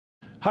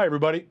Hi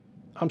everybody,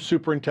 I'm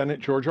Superintendent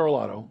George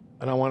Arlotto,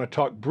 and I want to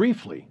talk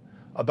briefly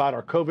about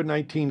our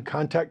COVID-19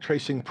 contact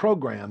tracing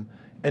program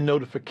and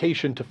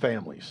notification to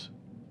families.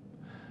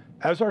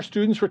 As our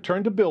students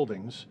return to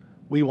buildings,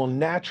 we will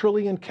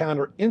naturally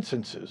encounter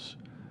instances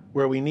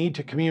where we need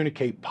to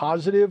communicate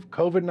positive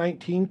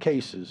COVID-19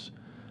 cases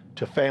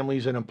to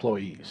families and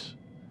employees.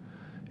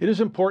 It is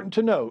important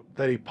to note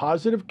that a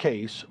positive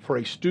case for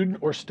a student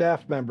or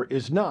staff member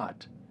is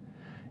not,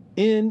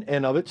 in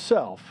and of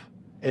itself,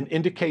 an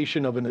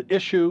indication of an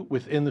issue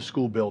within the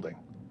school building.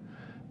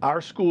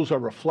 Our schools are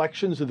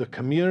reflections of the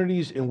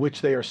communities in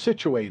which they are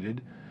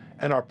situated,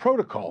 and our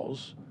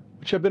protocols,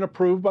 which have been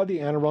approved by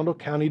the Anne Arundel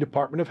County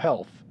Department of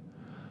Health,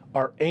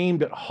 are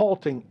aimed at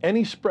halting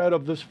any spread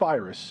of this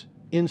virus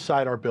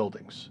inside our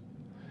buildings.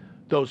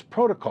 Those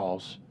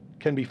protocols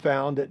can be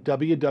found at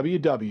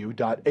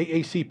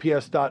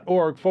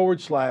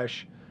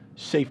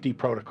www.aacps.org/safety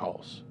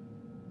protocols.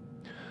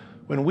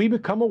 When we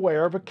become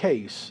aware of a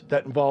case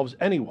that involves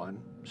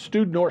anyone,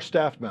 student or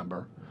staff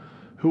member,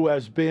 who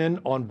has been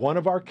on one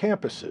of our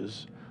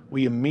campuses,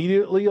 we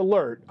immediately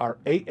alert our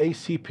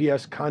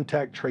AACPS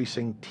Contact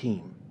Tracing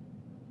Team.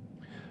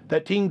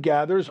 That team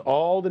gathers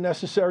all the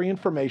necessary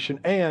information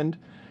and,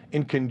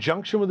 in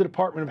conjunction with the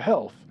Department of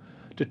Health,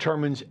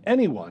 determines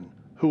anyone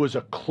who is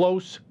a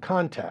close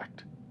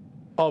contact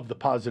of the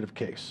positive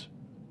case.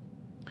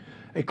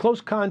 A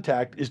close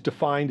contact is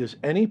defined as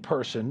any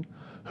person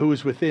who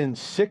is within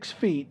 6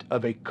 feet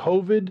of a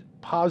COVID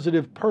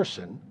positive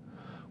person,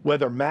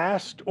 whether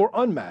masked or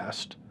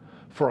unmasked,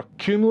 for a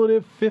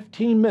cumulative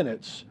 15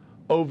 minutes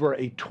over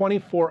a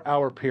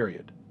 24-hour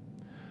period.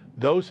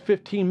 Those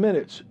 15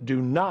 minutes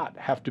do not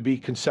have to be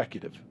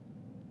consecutive.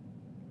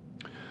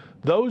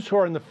 Those who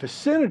are in the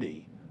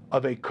vicinity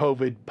of a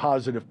COVID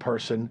positive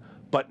person,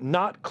 but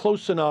not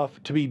close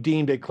enough to be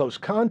deemed a close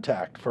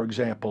contact, for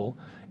example,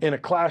 in a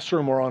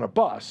classroom or on a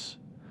bus,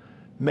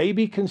 may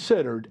be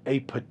considered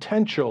a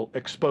potential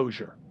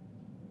exposure.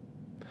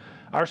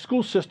 Our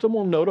school system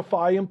will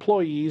notify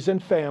employees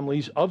and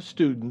families of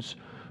students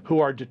who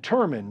are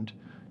determined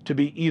to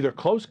be either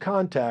close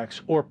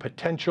contacts or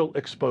potential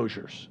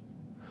exposures.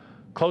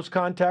 Close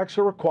contacts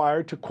are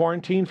required to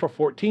quarantine for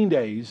 14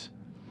 days,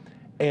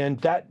 and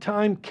that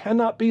time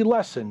cannot be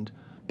lessened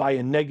by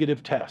a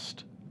negative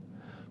test.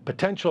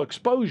 Potential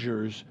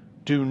exposures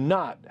do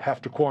not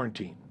have to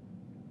quarantine.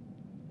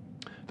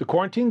 The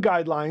quarantine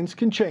guidelines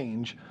can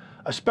change,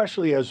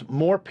 especially as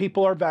more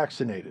people are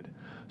vaccinated.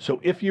 So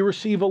if you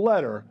receive a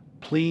letter,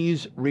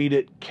 please read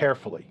it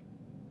carefully.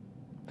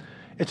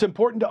 It's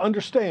important to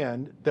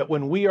understand that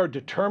when we are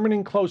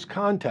determining close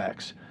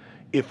contacts,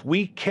 if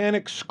we can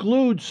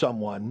exclude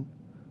someone,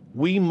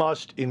 we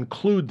must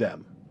include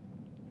them.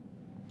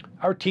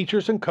 Our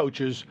teachers and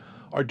coaches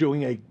are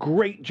doing a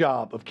great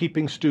job of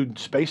keeping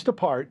students spaced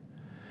apart,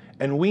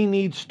 and we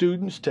need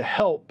students to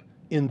help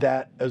in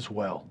that as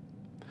well.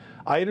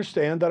 I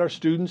understand that our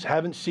students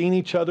haven't seen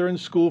each other in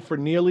school for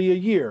nearly a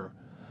year,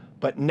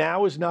 but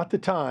now is not the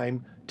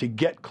time to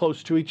get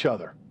close to each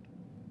other.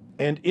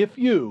 And if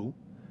you,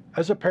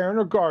 as a parent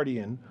or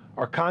guardian,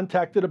 are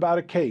contacted about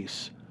a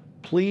case,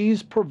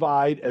 please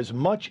provide as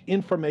much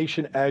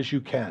information as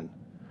you can.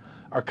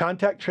 Our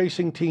contact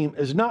tracing team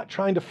is not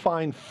trying to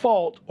find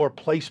fault or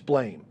place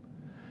blame.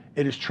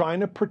 It is trying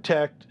to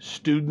protect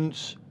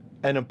students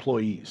and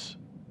employees.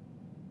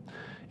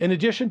 In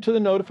addition to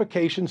the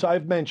notifications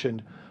I've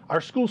mentioned,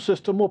 our school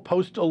system will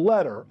post a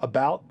letter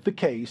about the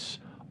case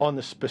on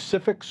the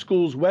specific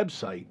school's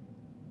website,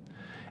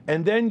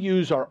 and then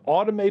use our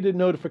automated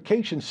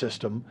notification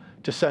system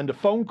to send a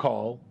phone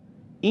call,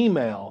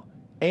 email,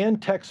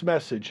 and text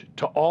message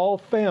to all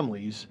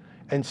families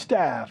and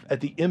staff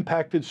at the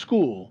impacted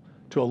school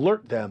to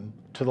alert them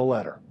to the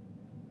letter.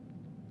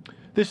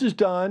 This is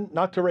done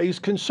not to raise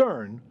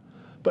concern,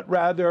 but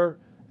rather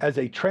as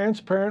a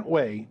transparent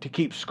way to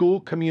keep school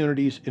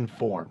communities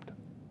informed.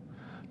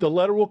 The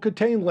letter will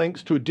contain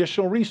links to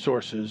additional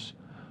resources,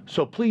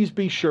 so please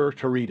be sure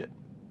to read it.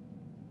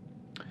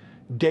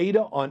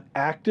 Data on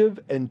active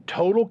and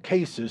total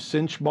cases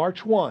since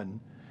March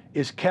 1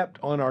 is kept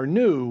on our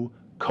new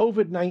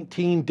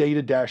COVID-19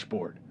 data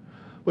dashboard,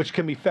 which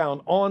can be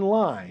found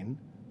online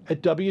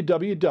at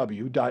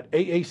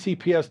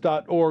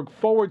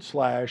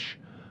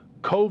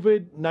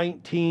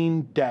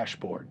www.aacps.org/COVID-19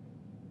 dashboard.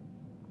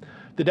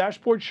 The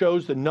dashboard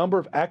shows the number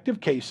of active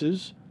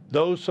cases,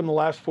 those from the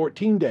last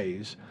 14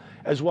 days,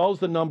 as well as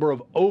the number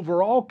of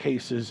overall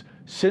cases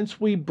since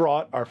we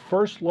brought our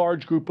first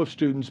large group of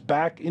students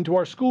back into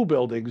our school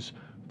buildings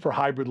for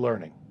hybrid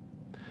learning.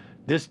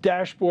 This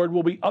dashboard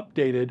will be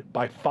updated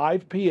by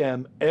 5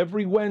 p.m.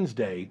 every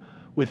Wednesday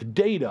with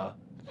data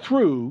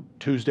through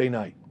Tuesday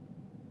night.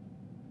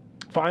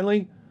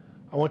 Finally,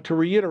 I want to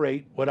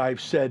reiterate what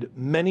I've said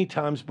many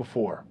times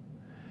before.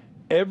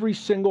 Every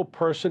single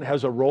person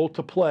has a role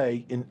to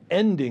play in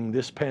ending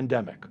this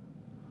pandemic.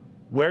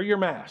 Wear your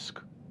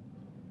mask,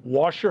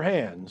 wash your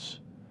hands,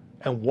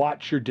 and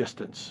watch your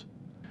distance.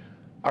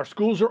 Our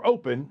schools are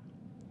open,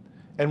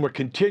 and we're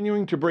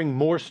continuing to bring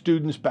more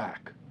students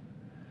back.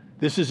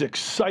 This is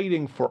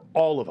exciting for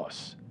all of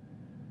us,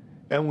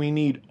 and we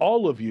need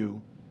all of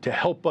you to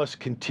help us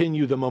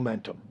continue the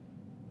momentum.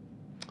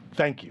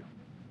 Thank you.